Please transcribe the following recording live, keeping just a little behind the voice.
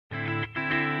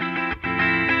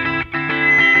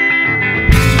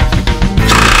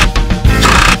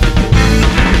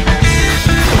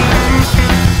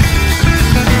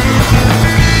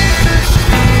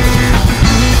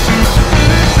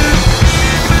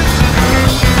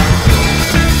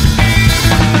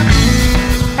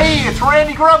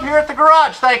at the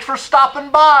garage. Thanks for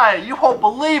stopping by. You won't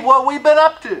believe what we've been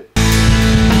up to.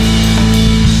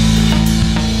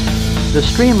 The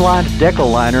streamlined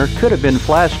Decoliner could have been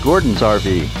Flash Gordon's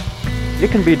RV.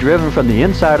 It can be driven from the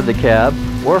inside of the cab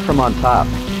or from on top.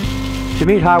 To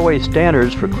meet highway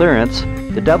standards for clearance,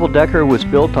 the double-decker was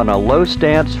built on a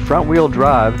low-stance, front-wheel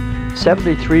drive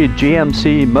 73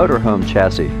 GMC motorhome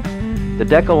chassis. The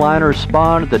Decoliner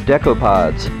spawned the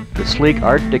Decopods, the sleek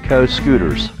Art Deco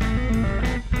scooters.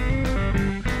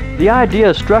 The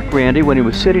idea struck Randy when he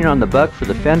was sitting on the buck for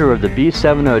the fender of the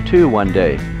B702 one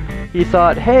day. He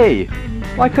thought, hey,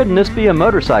 why couldn't this be a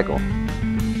motorcycle?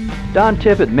 Don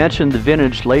Tippett mentioned the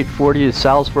vintage late 40s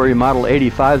Salisbury Model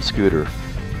 85 scooter,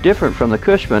 different from the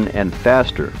Cushman and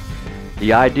faster.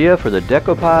 The idea for the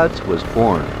Decopods was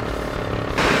born.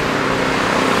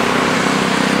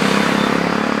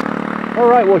 All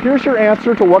right, well, here's your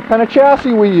answer to what kind of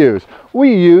chassis we use.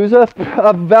 We use a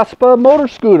Vespa motor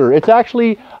scooter. It's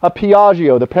actually a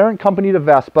Piaggio, the parent company to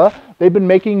Vespa. They've been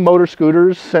making motor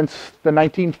scooters since the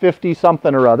 1950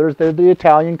 something or others. They're the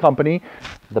Italian company,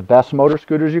 the best motor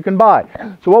scooters you can buy.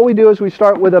 So what we do is we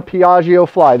start with a Piaggio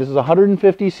Fly. This is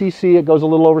 150cc. It goes a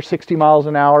little over 60 miles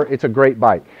an hour. It's a great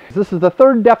bike. This is the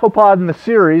third Decopod in the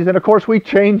series, and of course we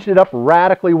changed it up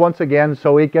radically once again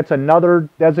so it gets another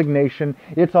designation.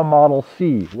 It's a Model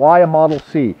C. Why a Model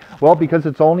C? Well, because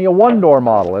it's only a one-door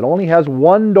model. It only has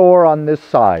one door on this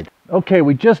side. Okay,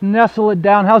 we just nestle it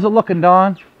down. How's it looking,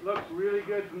 Don? Looks really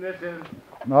good from this end.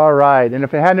 All right, and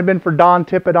if it hadn't been for Don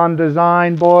Tippett on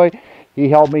design, boy, he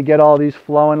helped me get all these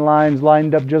flowing lines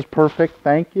lined up just perfect.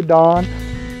 Thank you, Don.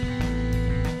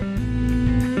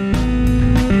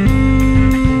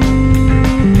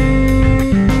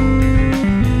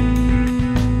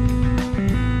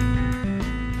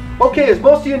 Okay, as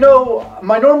most of you know,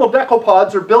 my normal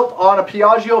Decopods are built on a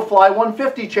Piaggio Fly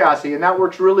 150 chassis, and that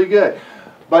works really good.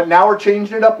 But now we're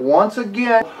changing it up once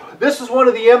again. This is one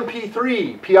of the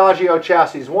MP3 Piaggio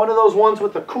chassis, one of those ones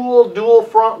with the cool dual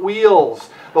front wheels.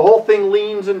 The whole thing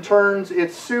leans and turns.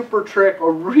 It's super trick,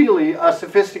 or really a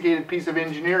sophisticated piece of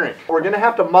engineering. We're going to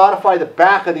have to modify the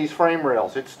back of these frame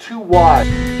rails. It's too wide.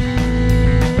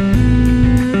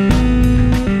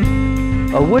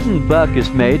 A wooden buck is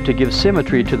made to give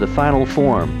symmetry to the final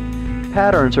form.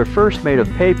 Patterns are first made of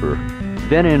paper,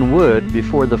 then in wood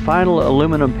before the final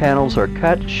aluminum panels are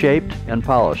cut, shaped, and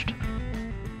polished.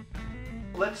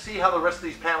 Let's see how the rest of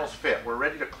these panels fit. We're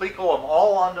ready to Cleco them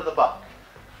all onto the buck.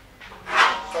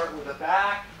 Start with the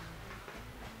back.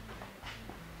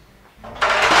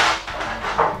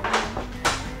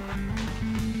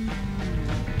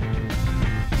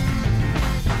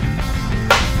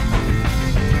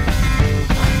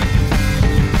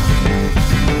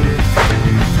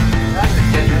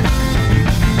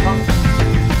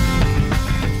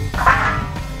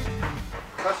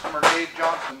 Customer Dave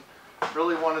Johnson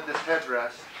really wanted this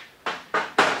headrest,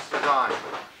 this design.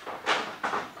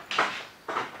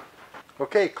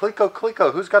 Okay,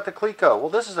 Cleco. Who's got the Cleco? Well,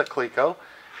 this is a Cleco.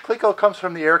 Cleco comes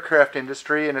from the aircraft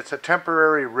industry, and it's a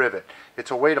temporary rivet.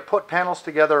 It's a way to put panels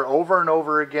together over and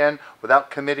over again without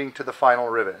committing to the final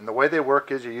rivet. And the way they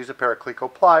work is you use a pair of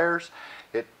Cleco pliers,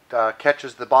 it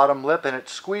catches the bottom lip, and it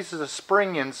squeezes a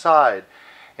spring inside.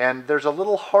 And there's a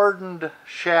little hardened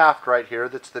shaft right here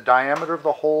that's the diameter of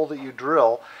the hole that you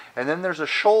drill, and then there's a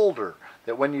shoulder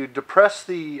that when you depress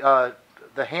the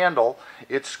handle,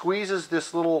 it squeezes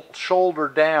this little shoulder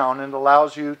down and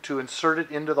allows you to insert it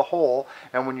into the hole,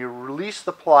 and when you release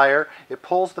the plier, it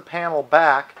pulls the panel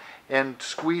back and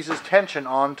squeezes tension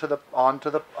onto the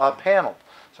panel.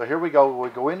 So here we go. We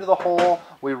go into the hole,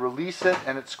 we release it,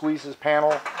 and it squeezes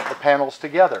the panels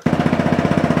together.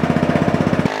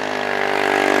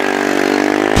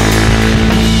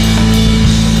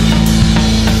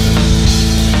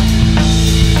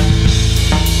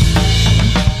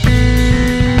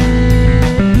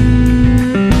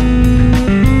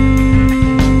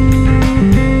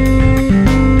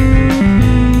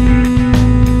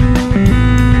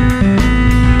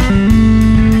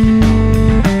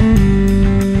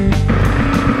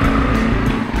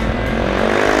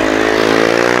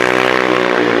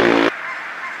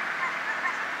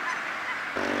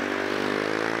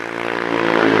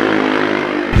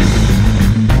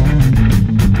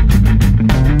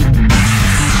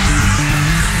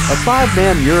 A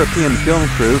five-man European film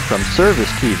crew from Service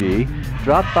TV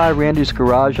dropped by Randy's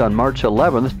garage on March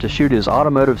 11th to shoot his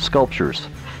automotive sculptures.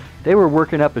 They were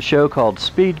working up a show called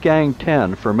Speed Gang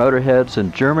 10 for motorheads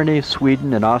in Germany,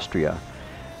 Sweden, and Austria.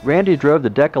 Randy drove the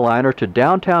Decoliner to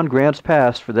downtown Grants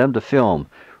Pass for them to film,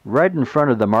 right in front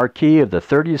of the marquee of the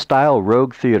 30s-style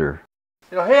Rogue Theater.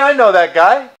 You know, hey, I know that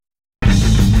guy.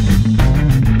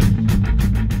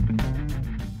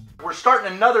 we're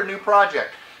starting another new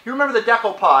project. You remember the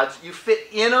Decopods? You fit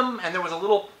in them and there was a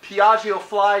little Piaggio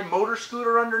Fly motor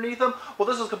scooter underneath them? Well,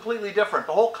 this is completely different.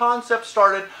 The whole concept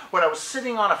started when I was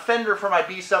sitting on a fender for my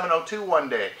B702 one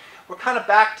day. We're kind of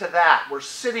back to that. We're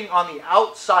sitting on the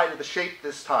outside of the shape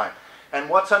this time. And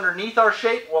what's underneath our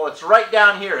shape? Well, it's right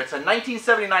down here. It's a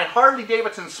 1979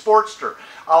 Harley-Davidson Sportster.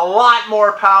 A lot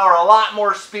more power, a lot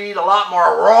more speed, a lot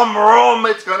more rum rum.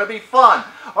 It's going to be fun.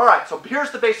 All right, so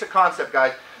here's the basic concept,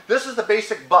 guys. This is the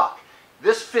basic buck.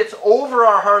 This fits over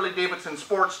our Harley-Davidson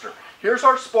Sportster. Here's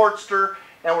our Sportster,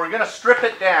 and we're going to strip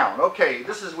it down. Okay,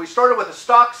 we started with a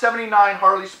stock 79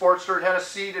 Harley Sportster. It had a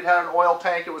seat, it had an oil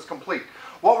tank, it was complete.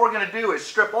 What we're going to do is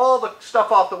strip all the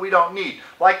stuff off that we don't need,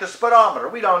 like the speedometer,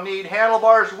 we don't need,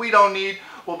 handlebars, we don't need.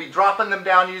 We'll be dropping them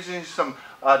down using some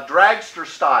dragster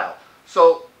style.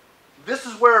 So this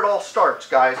is where it all starts,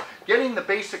 guys, getting the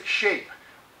basic shape.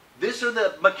 These are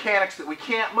the mechanics that we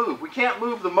can't move. We can't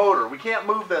move the motor, we can't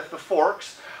move the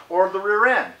forks or the rear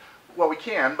end. Well, we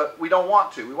can, but we don't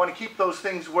want to. We want to keep those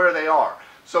things where they are.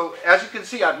 So as you can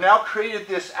see, I've now created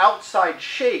this outside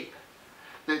shape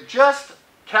that just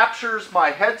captures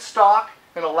my headstock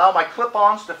and allow my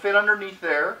clip-ons to fit underneath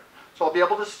there. So I'll be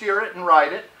able to steer it and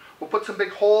ride it. We'll put some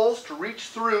big holes to reach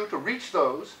through, to reach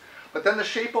those. But then the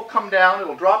shape will come down.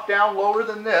 It'll drop down lower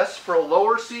than this for a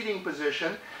lower seating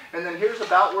position. And then here's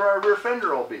about where our rear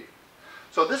fender will be.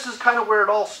 So this is kind of where it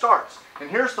all starts. And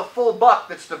here's the full buck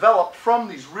that's developed from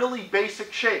these really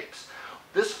basic shapes.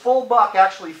 This full buck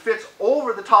actually fits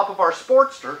over the top of our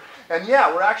Sportster. And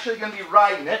yeah, we're actually going to be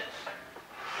riding it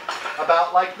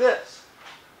about like this.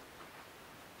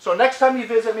 So next time you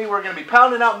visit me, we're going to be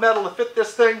pounding out metal to fit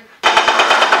this thing.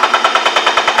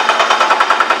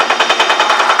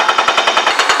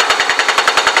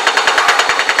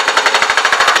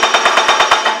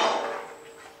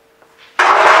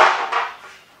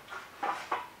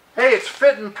 Hey, it's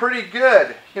fitting pretty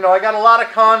good. You know, I got a lot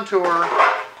of contour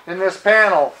in this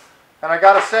panel, and I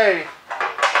gotta say,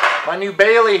 my new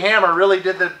Bailey hammer really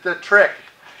did the trick.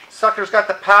 Sucker's got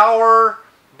the power,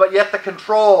 but yet the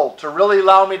control to really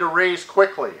allow me to raise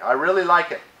quickly. I really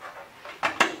like it.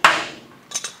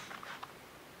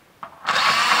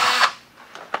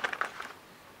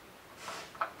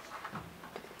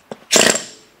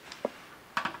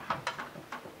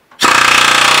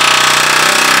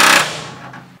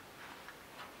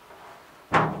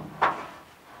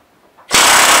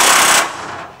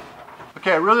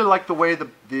 Okay, I really like the way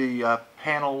the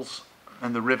panels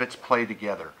and the rivets play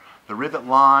together. The rivet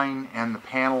line and the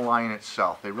panel line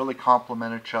itself, they really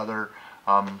complement each other.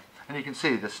 And you can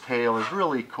see this tail is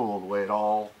really cool the way it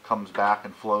all comes back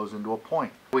and flows into a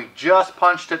point. We just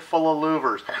punched it full of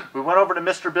louvers. We went over to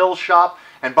Mr. Bill's shop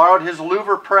and borrowed his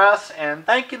louver press, and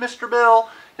thank you, Mr. Bill.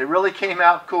 It really came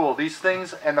out cool. These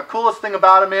things, and the coolest thing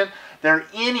about them they're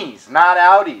innies, not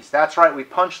outies. That's right, we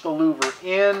punched the louver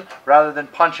in rather than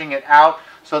punching it out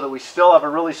so that we still have a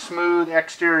really smooth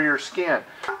exterior skin.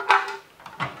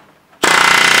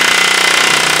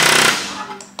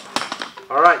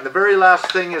 Alright, the very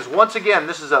last thing is, once again,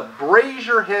 this is a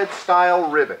brazier head style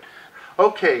rivet.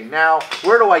 Okay, now,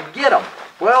 where do I get them?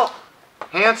 Well,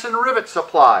 Hanson Rivet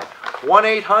Supply,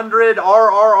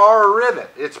 1-800-RRR Rivet.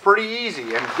 It's pretty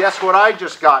easy, and guess what I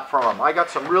just got from them? I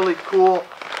got some really cool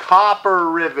copper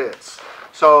rivets.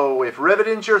 So if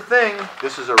riveting's your thing,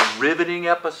 this is a riveting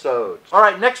episode.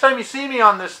 Alright, next time you see me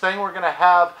on this thing, we're going to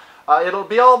have, it'll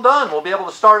be all done. We'll be able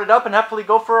to start it up and hopefully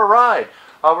go for a ride.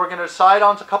 We're going to decide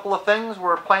on a couple of things.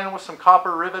 We're playing with some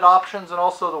copper rivet options and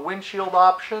also the windshield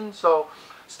option. So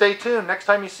stay tuned. Next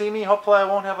time you see me, hopefully I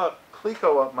won't have a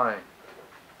Clico up my...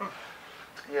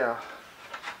 Yeah.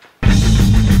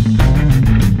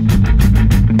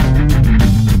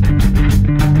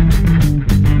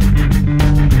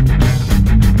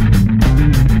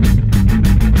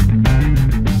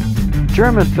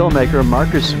 German filmmaker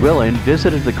Marcus Willing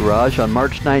visited the garage on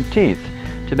March 19th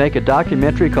to make a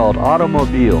documentary called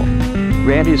Automobile.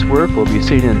 Randy's work will be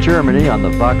seen in Germany on the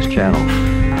Vox channel.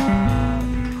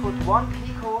 Put one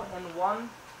Clico and one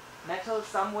metal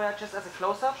somewhere just as a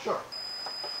close-up? Sure.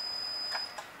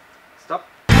 Stop.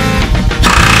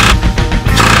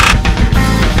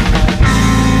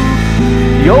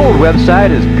 The old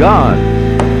website is gone.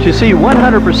 To see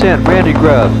 100% Randy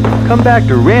Grubb, come back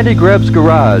to Randy Grubb's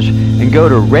Garage and go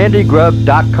to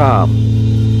randygrubb.com.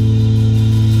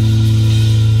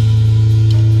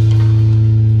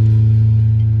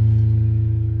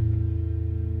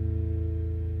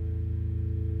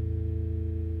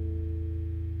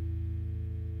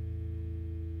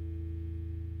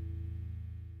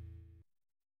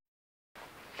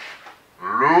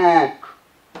 Look.